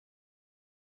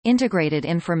Integrated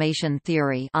information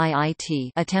theory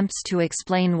 (IIT) attempts to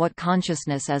explain what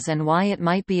consciousness is and why it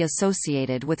might be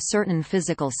associated with certain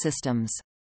physical systems.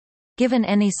 Given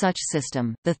any such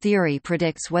system, the theory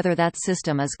predicts whether that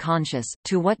system is conscious,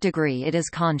 to what degree it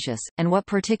is conscious, and what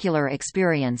particular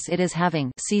experience it is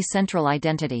having. See central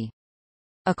identity.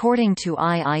 According to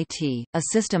IIT, a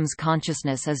system's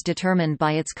consciousness is determined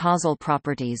by its causal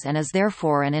properties and is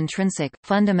therefore an intrinsic,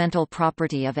 fundamental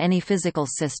property of any physical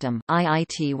system.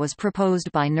 IIT was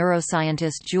proposed by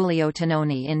neuroscientist Giulio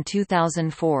Tononi in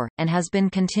 2004, and has been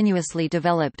continuously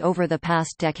developed over the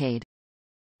past decade.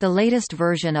 The latest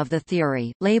version of the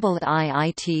theory, labeled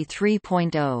IIT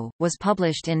 3.0, was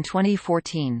published in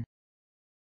 2014.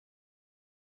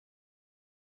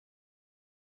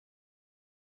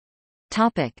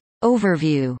 Topic.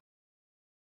 Overview.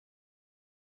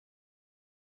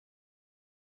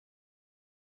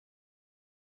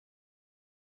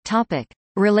 Topic.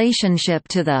 Relationship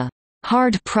to the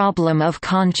hard problem of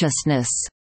consciousness.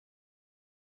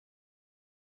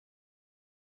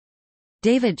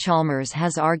 David Chalmers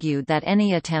has argued that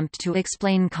any attempt to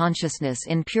explain consciousness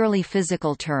in purely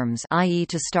physical terms, i.e.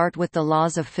 to start with the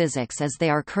laws of physics as they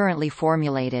are currently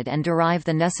formulated and derive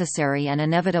the necessary and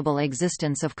inevitable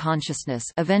existence of consciousness,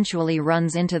 eventually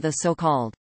runs into the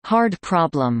so-called hard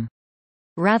problem.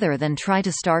 Rather than try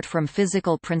to start from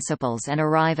physical principles and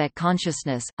arrive at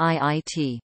consciousness,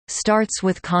 IIT starts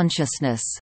with consciousness,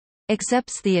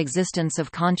 accepts the existence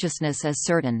of consciousness as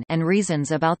certain, and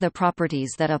reasons about the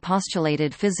properties that a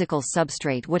postulated physical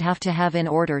substrate would have to have in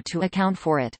order to account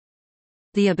for it.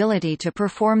 The ability to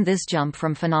perform this jump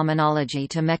from phenomenology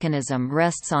to mechanism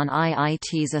rests on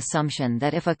IIT's assumption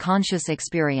that if a conscious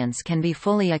experience can be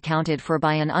fully accounted for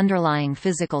by an underlying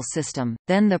physical system,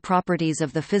 then the properties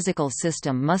of the physical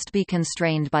system must be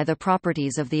constrained by the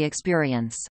properties of the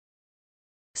experience.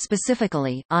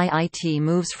 Specifically, IIT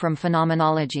moves from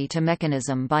phenomenology to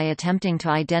mechanism by attempting to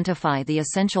identify the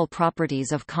essential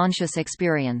properties of conscious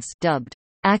experience, dubbed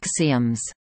axioms,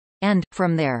 and,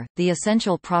 from there, the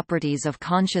essential properties of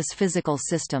conscious physical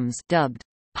systems, dubbed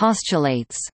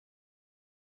postulates.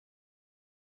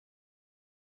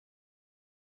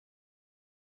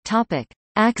 Topic: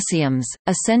 Axioms,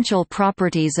 essential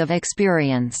properties of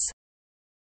experience.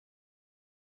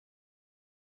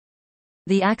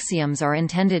 The axioms are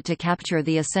intended to capture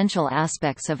the essential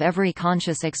aspects of every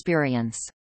conscious experience.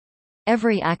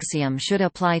 Every axiom should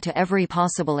apply to every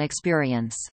possible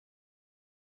experience.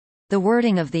 The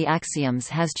wording of the axioms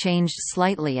has changed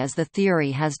slightly as the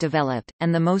theory has developed,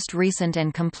 and the most recent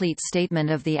and complete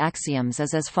statement of the axioms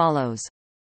is as follows.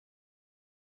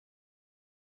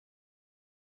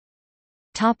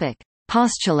 Topic: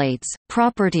 Postulates,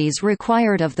 properties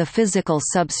required of the physical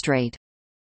substrate.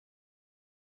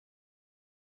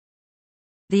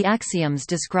 The axioms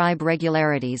describe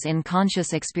regularities in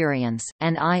conscious experience,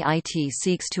 and IIT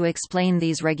seeks to explain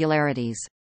these regularities.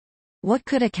 What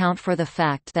could account for the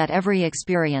fact that every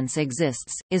experience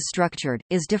exists, is structured,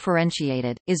 is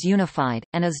differentiated, is unified,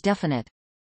 and is definite?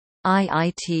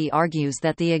 IIT argues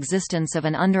that the existence of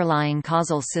an underlying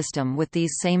causal system with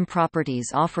these same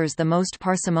properties offers the most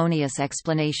parsimonious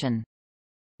explanation.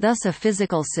 Thus a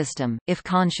physical system, if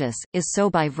conscious, is so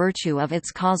by virtue of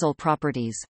its causal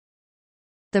properties.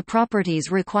 The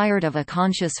properties required of a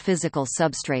conscious physical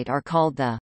substrate are called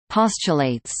the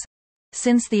postulates.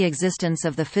 Since the existence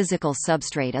of the physical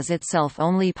substrate is itself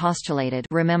only postulated,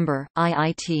 remember,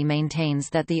 IIT maintains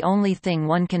that the only thing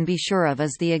one can be sure of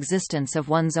is the existence of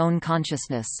one's own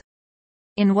consciousness.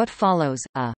 In what follows,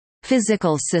 a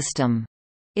physical system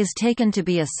is taken to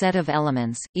be a set of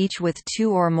elements, each with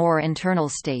two or more internal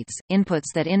states,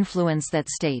 inputs that influence that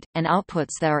state, and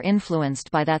outputs that are influenced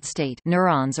by that state.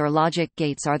 Neurons or logic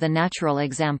gates are the natural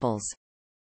examples.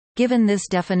 Given this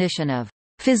definition of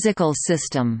physical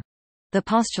system, the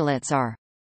postulates are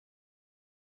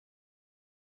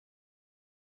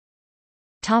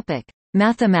Topic: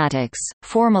 Mathematics,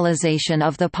 formalization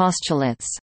of the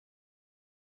postulates.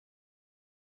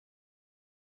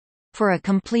 For a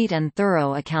complete and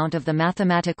thorough account of the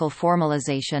mathematical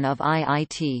formalization of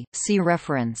IIT, see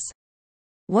reference.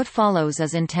 What follows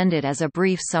is intended as a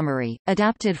brief summary,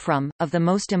 adapted from, of the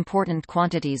most important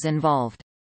quantities involved.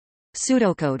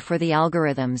 Pseudocode for the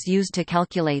algorithms used to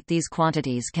calculate these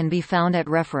quantities can be found at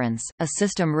reference. A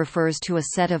system refers to a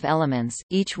set of elements,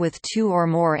 each with two or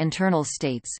more internal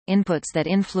states, inputs that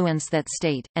influence that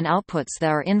state, and outputs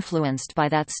that are influenced by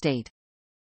that state.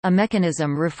 A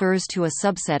mechanism refers to a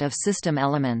subset of system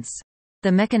elements.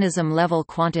 The mechanism-level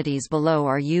quantities below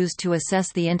are used to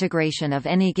assess the integration of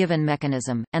any given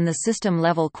mechanism, and the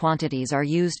system-level quantities are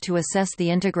used to assess the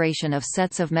integration of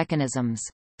sets of mechanisms.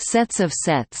 Sets of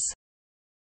sets.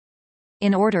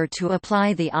 In order to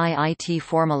apply the IIT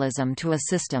formalism to a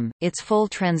system, its full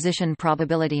transition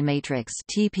probability matrix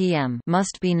 (TPM)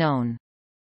 must be known.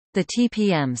 The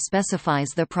TPM specifies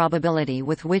the probability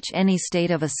with which any state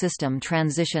of a system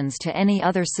transitions to any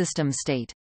other system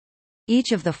state.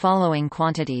 Each of the following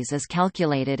quantities is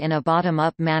calculated in a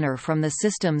bottom-up manner from the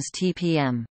system's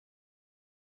TPM.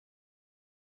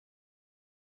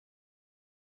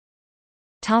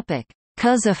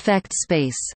 Cause effect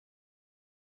space.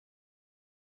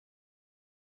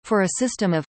 For a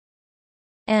system of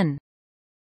n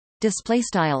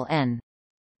n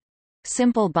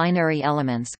simple binary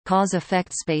elements,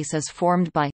 cause-effect space is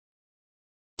formed by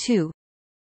 2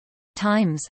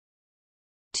 times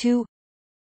 2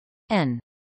 n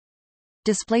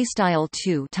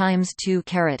 2 times 2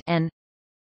 n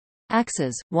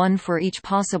axes, one for each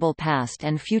possible past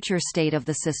and future state of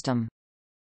the system.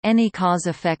 Any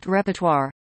cause-effect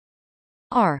repertoire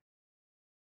R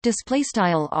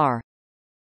R,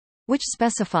 which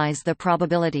specifies the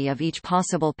probability of each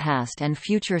possible past and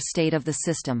future state of the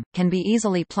system, can be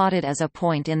easily plotted as a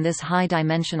point in this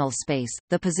high-dimensional space.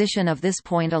 The position of this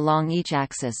point along each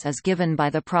axis is given by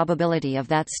the probability of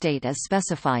that state as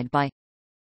specified by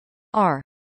R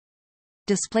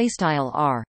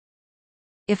R.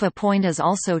 If a point is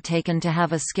also taken to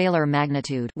have a scalar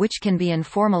magnitude, which can be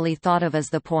informally thought of as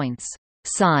the point's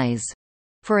size,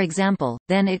 for example,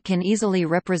 then it can easily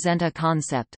represent a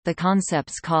concept. The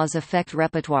concept's cause-effect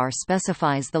repertoire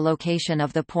specifies the location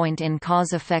of the point in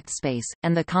cause-effect space,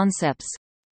 and the concept's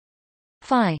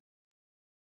phi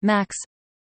max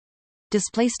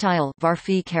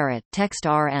text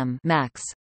rm max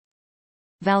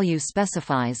value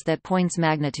specifies that point's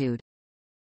magnitude.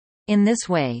 In this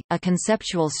way, a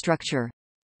conceptual structure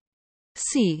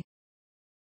C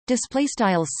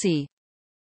C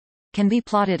can be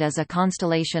plotted as a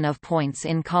constellation of points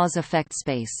in cause-effect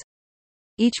space.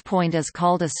 Each point is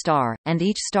called a star, and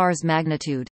each star's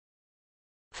magnitude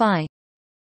phi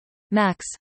max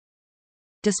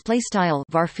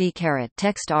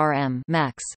text rm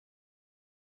max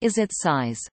is its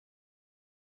size.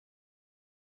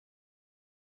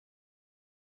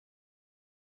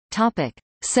 Topic: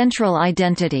 Central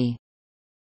identity.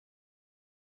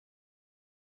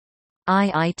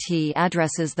 IIT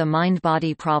addresses the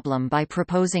mind-body problem by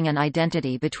proposing an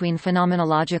identity between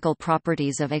phenomenological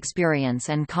properties of experience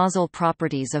and causal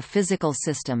properties of physical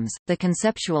systems. The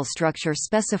conceptual structure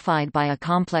specified by a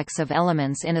complex of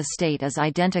elements in a state is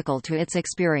identical to its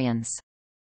experience.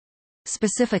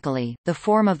 Specifically, the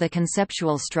form of the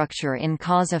conceptual structure in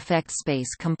cause-effect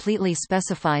space completely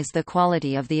specifies the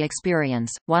quality of the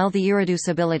experience, while the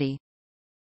irreducibility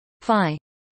phi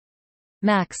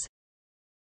max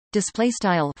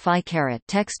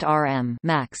text rm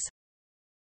max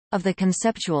of the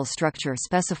conceptual structure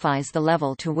specifies the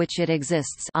level to which it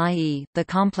exists, i.e., the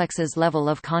complex's level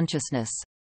of consciousness.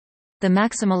 The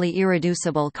maximally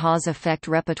irreducible cause-effect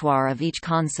repertoire of each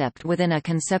concept within a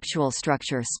conceptual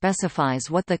structure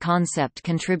specifies what the concept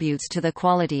contributes to the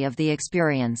quality of the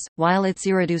experience, while its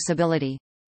irreducibility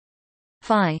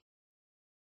phi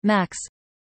max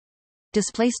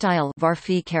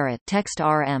text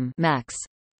rm max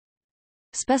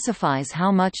specifies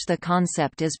how much the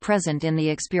concept is present in the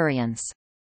experience.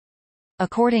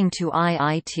 According to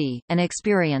IIT, an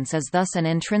experience is thus an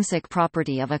intrinsic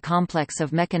property of a complex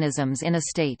of mechanisms in a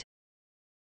state.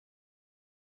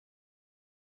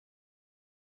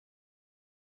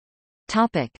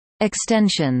 Topic: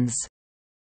 Extensions.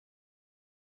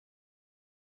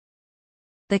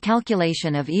 The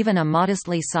calculation of even a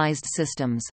modestly sized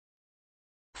system's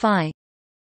phi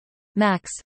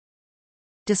max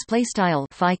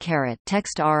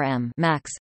text rm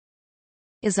max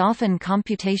is often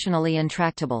computationally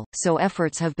intractable, so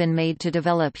efforts have been made to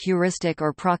develop heuristic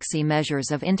or proxy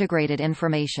measures of integrated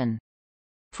information.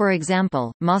 For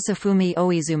example, Masafumi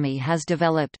Oizumi has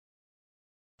developed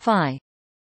phi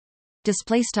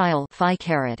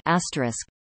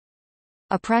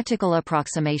a practical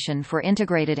approximation for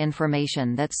integrated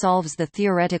information that solves the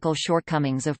theoretical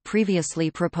shortcomings of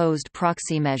previously proposed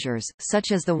proxy measures,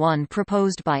 such as the one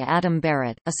proposed by Adam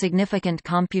Barrett. A significant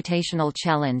computational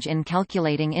challenge in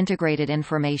calculating integrated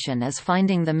information is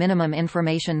finding the minimum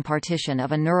information partition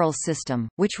of a neural system,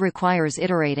 which requires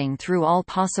iterating through all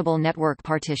possible network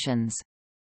partitions.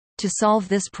 To solve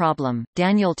this problem,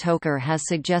 Daniel Toker has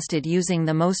suggested using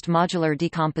the most modular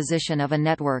decomposition of a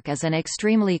network as an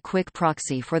extremely quick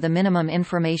proxy for the minimum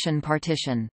information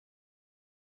partition.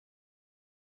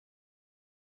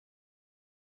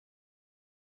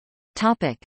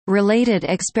 Related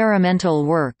experimental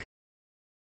work.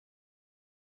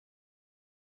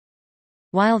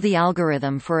 While the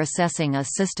algorithm for assessing a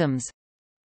system's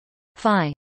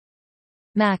phi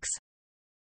max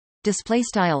display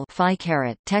style phi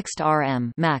caret text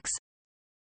rm max,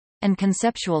 and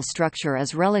conceptual structure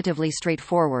is relatively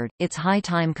straightforward. Its high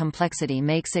time complexity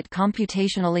makes it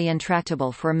computationally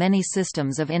intractable for many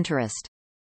systems of interest.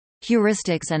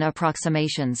 Heuristics and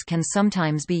approximations can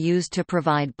sometimes be used to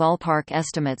provide ballpark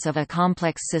estimates of a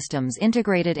complex system's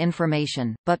integrated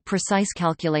information, but precise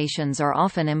calculations are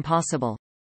often impossible.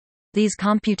 These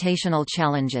computational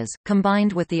challenges,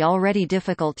 combined with the already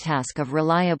difficult task of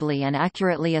reliably and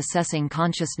accurately assessing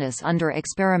consciousness under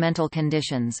experimental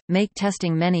conditions, make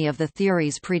testing many of the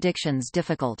theory's predictions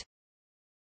difficult.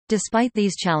 Despite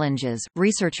these challenges,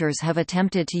 researchers have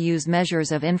attempted to use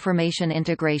measures of information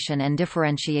integration and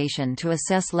differentiation to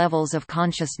assess levels of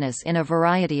consciousness in a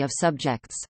variety of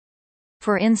subjects.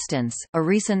 For instance, a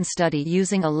recent study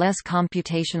using a less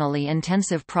computationally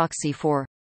intensive proxy for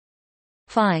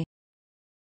phi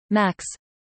max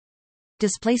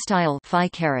display style phi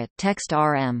caret text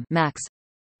rm max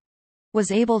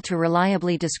was able to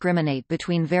reliably discriminate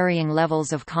between varying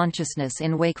levels of consciousness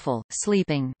in wakeful,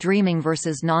 sleeping, dreaming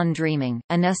versus non-dreaming,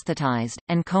 anesthetized,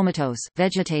 and comatose,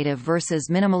 vegetative versus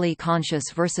minimally conscious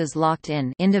versus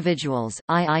locked-in individuals.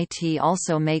 IIT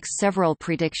also makes several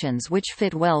predictions which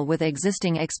fit well with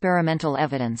existing experimental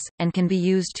evidence, and can be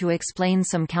used to explain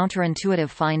some counterintuitive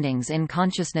findings in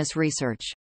consciousness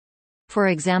research. For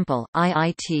example,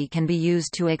 IIT can be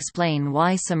used to explain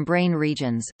why some brain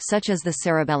regions, such as the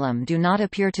cerebellum, do not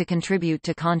appear to contribute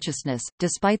to consciousness,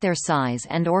 despite their size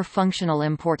and/or functional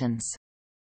importance.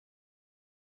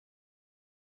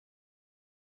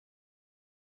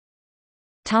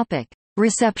 Topic: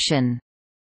 Reception.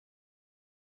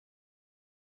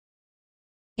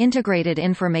 Integrated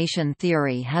information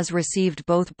theory has received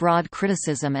both broad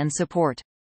criticism and support.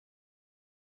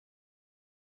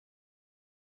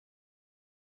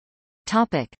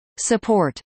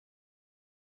 Support.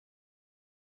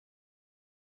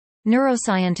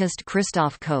 Neuroscientist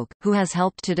Christoph Koch, who has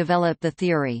helped to develop the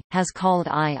theory, has called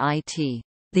IIT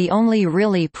the only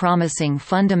really promising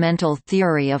fundamental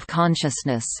theory of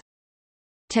consciousness.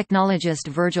 Technologist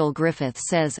Virgil Griffith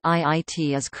says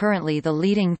IIT is currently the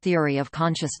leading theory of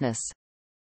consciousness.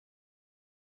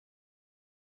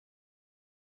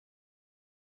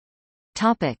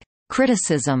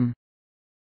 Criticism.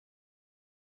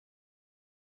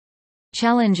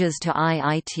 Challenges to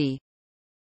IIT.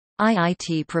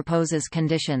 IIT proposes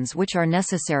conditions which are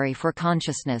necessary for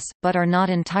consciousness, but are not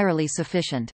entirely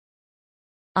sufficient.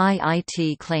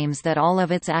 IIT claims that all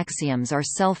of its axioms are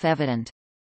self-evident.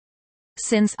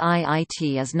 Since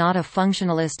IIT is not a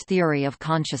functionalist theory of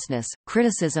consciousness,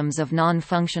 criticisms of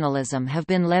non-functionalism have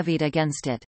been levied against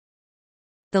it.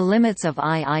 The limits of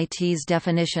IIT's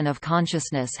definition of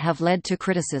consciousness have led to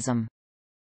criticism.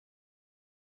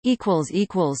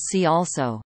 See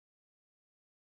also